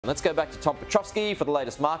Let's go back to Tom Piotrowski for the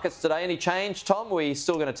latest markets today. Any change, Tom? We're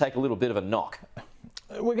still going to take a little bit of a knock.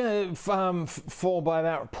 We're going to fall by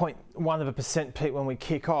about 0.1%, Pete, when we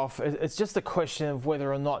kick off. It's just a question of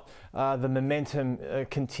whether or not the momentum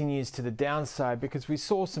continues to the downside, because we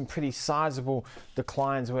saw some pretty sizable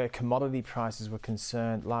declines where commodity prices were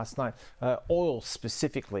concerned last night. Oil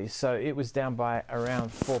specifically, so it was down by around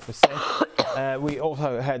 4%. We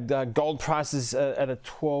also had gold prices at a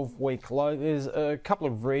 12-week low. There's a couple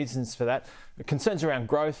of reasons for that. Concerns around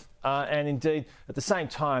growth, and indeed, at the same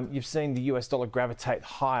time, you've seen the US dollar gravitate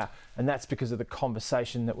higher, and that's because of the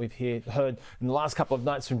conversation that we've heard in the last couple of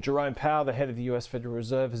nights from Jerome Powell, the head of the US Federal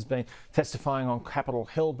Reserve, has been testifying on Capitol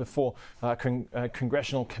Hill before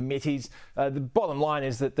congressional committees. The bottom line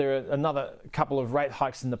is that there are another couple of rate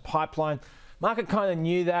hikes in the pipeline. Market kind of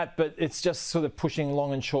knew that, but it's just sort of pushing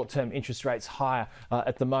long and short-term interest rates higher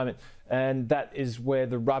at the moment. And that is where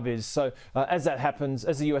the rub is. So as that happens,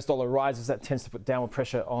 as the US dollar rises, that tends to put downward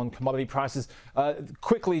pressure on commodity prices.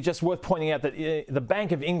 Quickly, just worth pointing out that the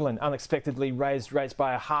Bank of England unexpectedly raised rates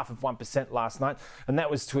by 0.5% last night. And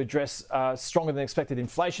that was to address stronger than expected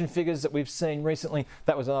inflation figures that we've seen recently.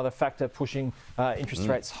 That was another factor pushing interest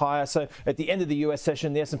rates higher. So at the end of the US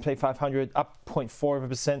session, the S&P 500 up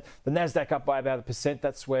 0.4%. The NASDAQ up by about 1%.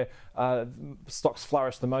 That's where stocks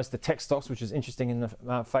flourished the most. The tech stocks, which is interesting in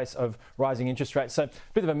the face of rising interest rates. So a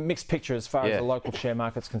bit of a mixed picture as far as the local share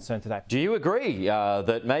market's concerned today. Do you agree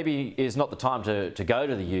that maybe is not the time to go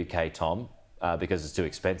to the UK, Tom, because it's too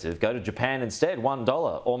expensive? Go to Japan instead,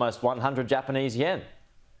 $1, almost 100 Japanese yen.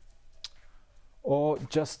 Or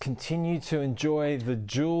just continue to enjoy the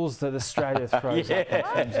jewels that Australia throws up in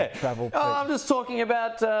terms of travel. I'm just talking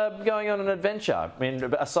about going on an adventure. I mean,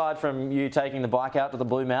 aside from you taking the bike out to the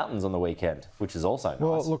Blue Mountains on the weekend, which is also nice.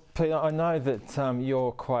 Well, look, Peter, I know that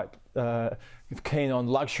you're quite keen on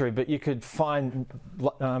luxury, but you could find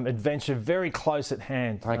adventure very close at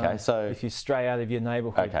hand. Okay, so if you stray out of your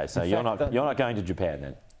neighbourhood. Okay, so you're not going to Japan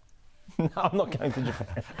then? No, I'm not going to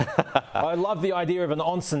Japan. I love the idea of an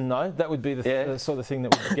onsen, though. That would be the sort of thing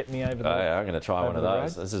that would get me over the I'm going to try one of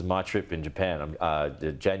those. This is my trip in Japan.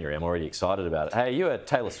 January. I'm already excited about it. Hey, are you a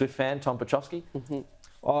Taylor Swift fan, Tom Piotrowski?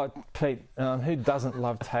 Oh, Pete, who doesn't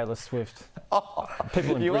love Taylor Swift?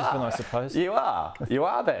 People in Brisbane, I suppose. You are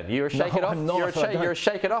then. You're a shake it off. You're a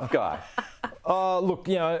shake it off guy. Look,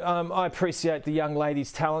 you know, I appreciate the young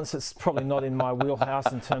lady's talents. It's probably not in my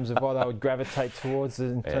wheelhouse in terms of what I would gravitate towards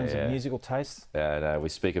in terms of musical taste. Yeah, no, we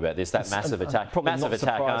speak about this. That Massive Attack. Massive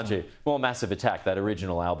Attack, aren't you? More Massive Attack, that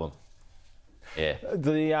original album. Yeah.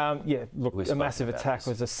 Look, a Massive Attack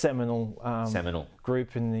was a seminal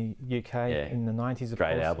group in the UK in the 90s.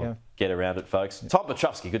 Great album. Yeah. Get around it, folks. Tom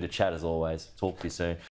Piotrowski, good to chat as always. Talk to you soon.